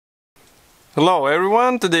Hello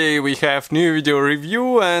everyone, today we have new video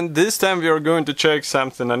review and this time we are going to check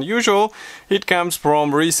something unusual. It comes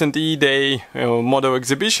from recent E-Day model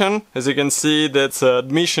exhibition. As you can see, that's an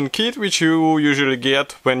admission kit which you usually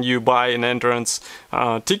get when you buy an entrance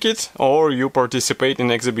ticket or you participate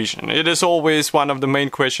in exhibition. It is always one of the main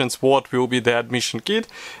questions, what will be the admission kit,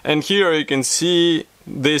 and here you can see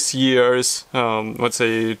this year's let's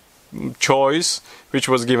say choice which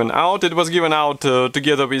was given out. It was given out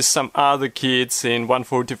together with some other kits in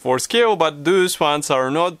 144 scale, but those ones are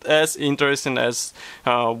not as interesting as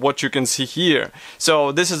what you can see here.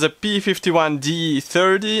 So this is a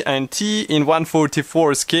P-51D-30 and T in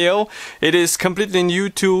 144 scale. It is completely new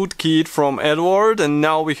tooled kit from Eduard, and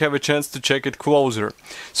now we have a chance to check it closer.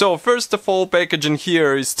 So first of all, packaging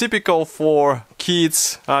here is typical for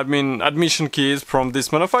kits, admission kits from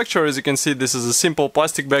this manufacturer. As you can see, this is a simple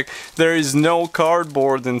plastic bag. There is no cardboard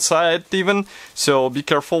inside even, so be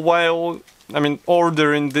careful while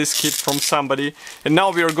ordering this kit from somebody. And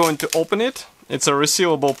now we are going to open it. It's a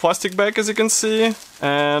resealable plastic bag, as you can see,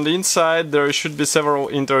 and inside there should be several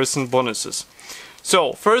interesting bonuses.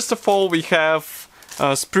 So first of all, we have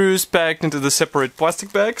sprues packed into the separate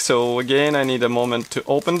plastic bag, so again I need a moment to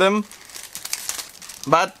open them.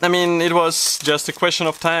 But it was just a question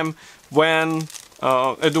of time when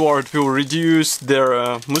Eduard will reduce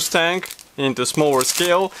their Mustang into smaller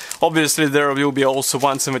scale. Obviously there will be also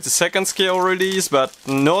 1/72 scale release, but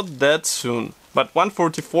not that soon. But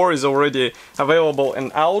 144 is already available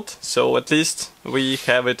and out, so at least we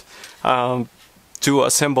have it to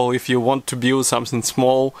assemble if you want to build something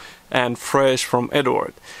small and fresh from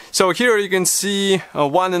Eduard. So here you can see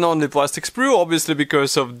one and only plastic sprue. Obviously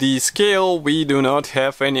because of the scale we do not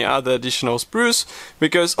have any other additional sprues,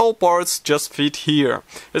 because all parts just fit here.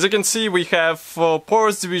 As you can see, we have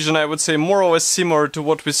parts division, I would say more or less similar to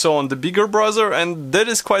what we saw on the bigger brother, and that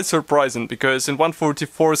is quite surprising because in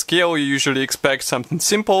 144 scale you usually expect something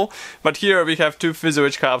simple, but here we have two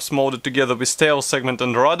fuselage halves molded together with tail segment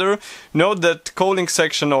and rudder. Note that cowling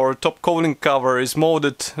section or top cowling cover is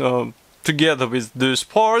molded together with those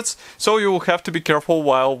parts, so you will have to be careful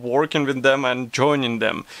while working with them and joining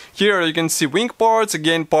them. Here you can see wing parts.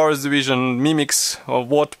 Again, parts division mimics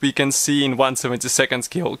what we can see in 1/72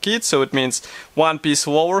 scale kit, so it means one piece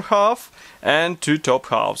lower half and two top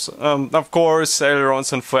halves. Of course,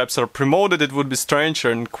 ailerons and flaps are pre-molded. It would be strange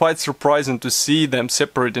and quite surprising to see them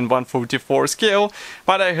separate in 144 scale,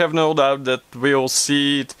 but I have no doubt that we'll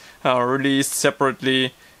see it released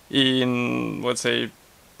separately in, let's say,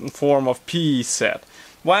 form of P set.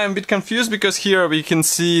 Why I'm a bit confused, because here we can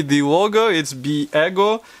see the logo, it's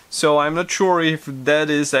B-Ego, so I'm not sure if that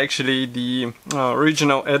is actually the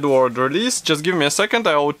original Eduard release. Just give me a second,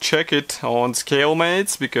 I'll check it on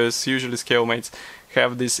ScaleMates, because usually ScaleMates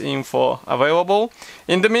have this info available.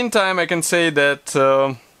 In the meantime, I can say that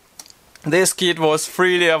this kit was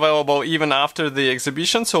freely available even after the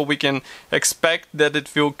exhibition, so we can expect that it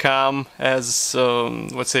will come as,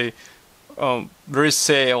 let's say,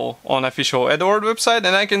 resale on official Eduard website.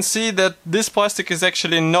 And I can see that this plastic is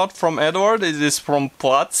actually not from Eduard, it is from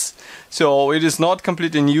Platz, so it is not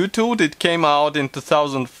completely new tooled. It came out in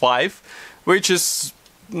 2005, which is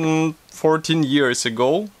 14 years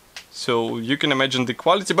ago, so you can imagine the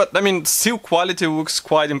quality. But still quality looks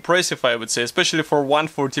quite impressive, I would say, especially for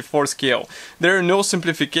 144 scale. There are no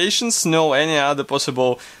simplifications, no any other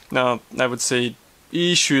possible I would say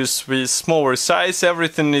issues with smaller size.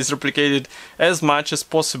 Everything is replicated as much as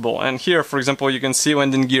possible. And here, for example, you can see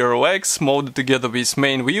landing gear legs molded together with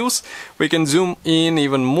main wheels. We can zoom in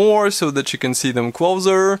even more so that you can see them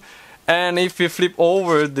closer. And if we flip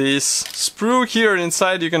over this sprue here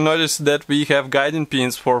inside, you can notice that we have guiding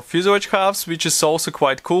pins for fuselage halves, which is also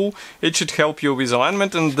quite cool. It should help you with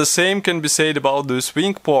alignment, and the same can be said about those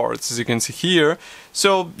wing parts, as you can see here.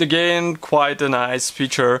 So again, quite a nice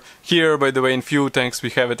feature. Here, by the way, in fuel tanks we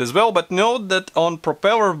have it as well, but note that on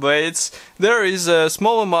propeller blades there is a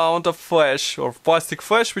small amount of flesh or plastic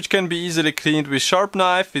flesh which can be easily cleaned with sharp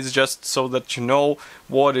knife. It's just so that you know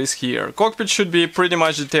what is here. Cockpit should be pretty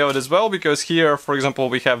much detailed as well, because here, for example,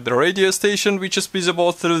 we have the radio station which is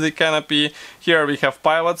visible through the canopy. Here we have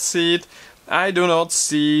pilot seat. I do not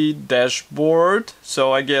see dashboard,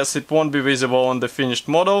 so I guess it won't be visible on the finished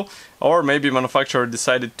model, or maybe manufacturer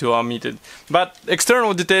decided to omit it. But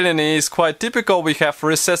external detailing is quite typical. We have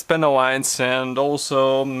recessed panel lines and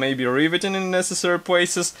also maybe riveting in necessary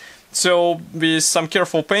places. So with some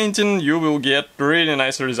careful painting you will get really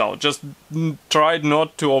nice result. Just try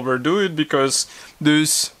not to overdo it, because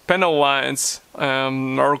those panel lines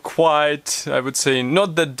are quite, I would say,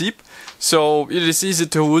 not that deep. so it is easy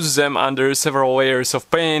to lose them under several layers of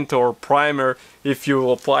paint or primer if you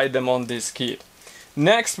apply them on this kit.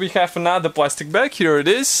 Next we have another plastic bag, here it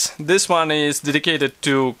is. This one is dedicated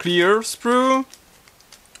to clear sprue.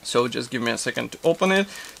 So just give me a second to open it.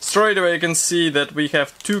 Straight away you can see that we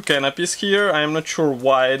have two canopies here. I'm not sure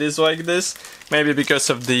why it is like this. Maybe because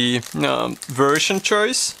of the version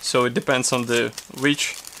choice. So it depends on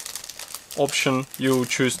which option you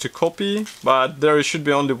choose to copy. But there should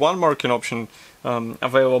be only one marking option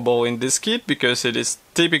available in this kit, because it is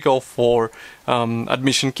typical for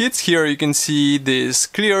admission kits. Here you can see this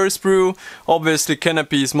clear sprue. Obviously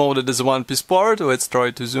canopy is molded as a one-piece part. Let's try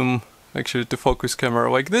to zoom actually to focus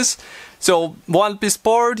camera like this. So one-piece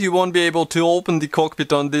part, you won't be able to open the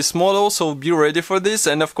cockpit on this model, so be ready for this.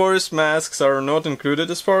 And of course masks are not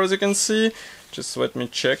included as far as you can see. Just let me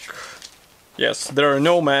check. Yes, there are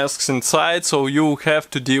no masks inside, so you have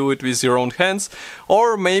to deal it with your own hands.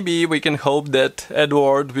 Or maybe we can hope that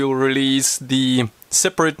Eduard will release the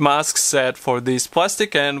separate mask set for this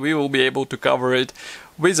plastic and we will be able to cover it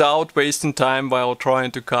without wasting time while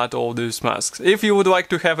trying to cut all these masks. If you would like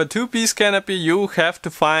to have a two-piece canopy, you have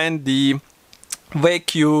to find the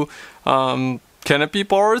vacuum canopy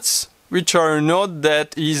parts, which are not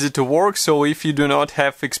that easy to work. So if you do not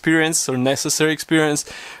have experience or necessary experience,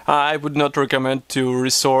 I would not recommend to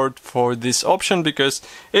resort for this option, because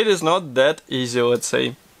it is not that easy, let's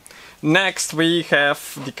say. Next we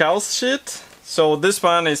have the decal sheet. So this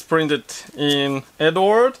one is printed in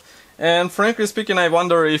Eduard. And frankly speaking, I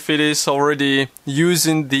wonder if it is already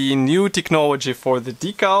using the new technology for the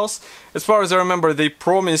decals. As far as I remember, they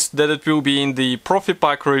promised that it will be in the Profi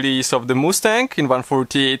Pack release of the Mustang in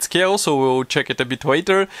 1/48 scale, so we'll check it a bit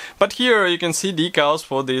later. But here you can see decals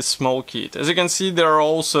for this small kit. As you can see, there are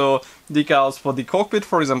also decals for the cockpit.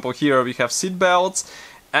 For example, here we have seat belts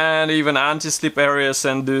and even anti-slip areas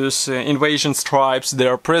and those invasion stripes, they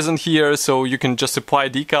are present here, so you can just apply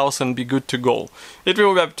decals and be good to go. It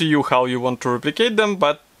will be up to you how you want to replicate them,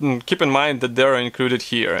 but keep in mind that they are included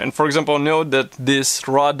here. And for example, note that this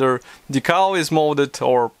rudder decal is molded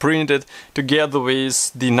or printed together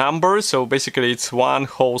with the number, so basically it's one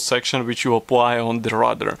whole section which you apply on the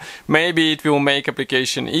rudder. Maybe it will make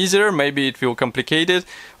application easier, maybe it will complicate it.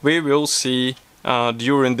 We will see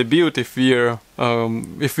during the build if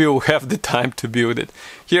we'll have the time to build it.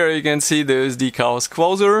 Here you can see those decals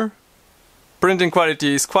closer. Printing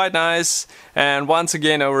quality is quite nice, and once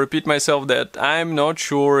again I'll repeat myself that I'm not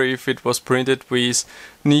sure if it was printed with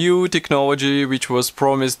new technology which was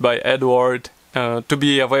promised by Eduard to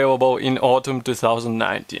be available in autumn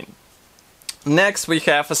 2019. Next we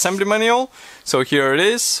have assembly manual. So here it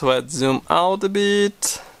is. Let's zoom out a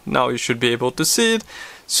bit. Now you should be able to see it.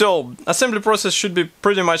 So, assembly process should be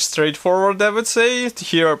pretty much straightforward, I would say.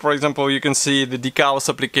 Here, for example, you can see the decals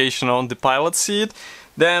application on the pilot seat.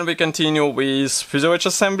 Then we continue with fuselage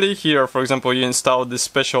assembly. Here, for example, you install this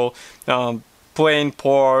special plane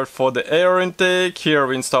port for the air intake. Here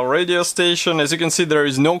we install radio station. As you can see, there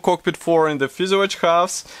is no cockpit floor in the fuselage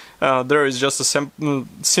halves. There is just a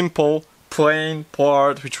simple plain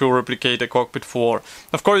part which will replicate a cockpit floor.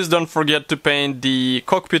 Of course, don't forget to paint the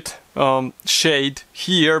cockpit shade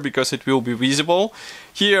here, because it will be visible.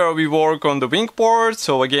 Here we work on the wing part,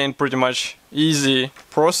 so again pretty much easy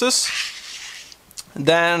process.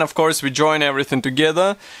 Then of course we join everything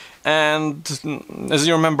together, and as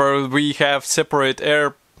you remember, we have separate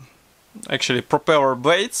propeller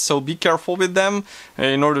blades, so be careful with them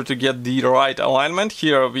in order to get the right alignment.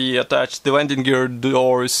 Here we attach the landing gear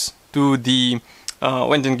doors to the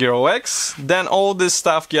landing gear legs. Then all this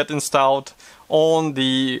stuff get installed on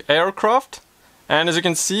the aircraft, and as you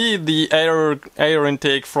can see, the air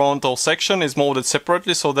intake frontal section is molded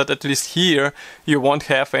separately, so that at least here you won't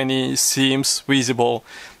have any seams visible.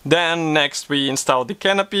 Then next we install the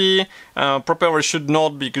canopy. Propeller should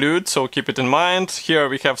not be glued, so keep it in mind. Here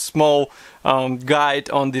we have small guide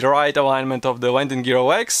on the right alignment of the landing gear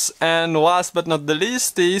legs, and last but not the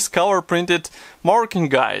least is color printed marking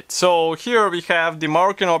guide. So here we have the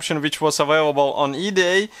marking option which was available on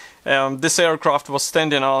E-Day. This aircraft was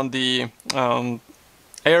standing on the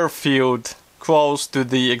airfield close to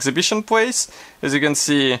the exhibition place. As you can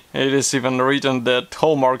see, it is even written that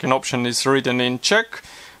whole marking option is written in Czech.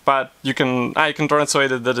 But I can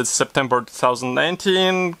translate it that it's September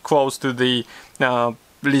 2019, close to the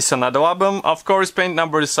Lisa Nadalabem. Of course, paint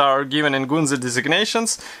numbers are given in Gunze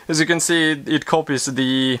designations. As you can see, it copies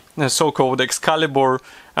the so-called Excalibur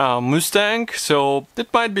Mustang, so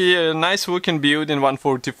it might be a nice looking build in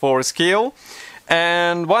 1/44 scale.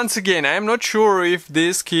 And once again, I'm not sure if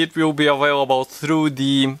this kit will be available through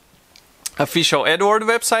the official Eduard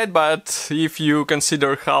website, but if you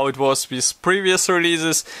consider how it was with previous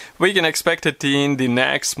releases, we can expect it in the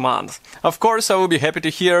next month. Of course, I will be happy to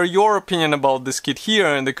hear your opinion about this kit here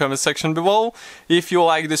in the comment section below. If you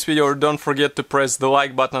like this video, don't forget to press the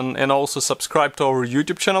like button and also subscribe to our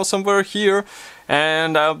YouTube channel somewhere here.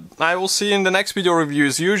 And I will see you in the next video review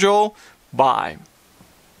as usual. Bye!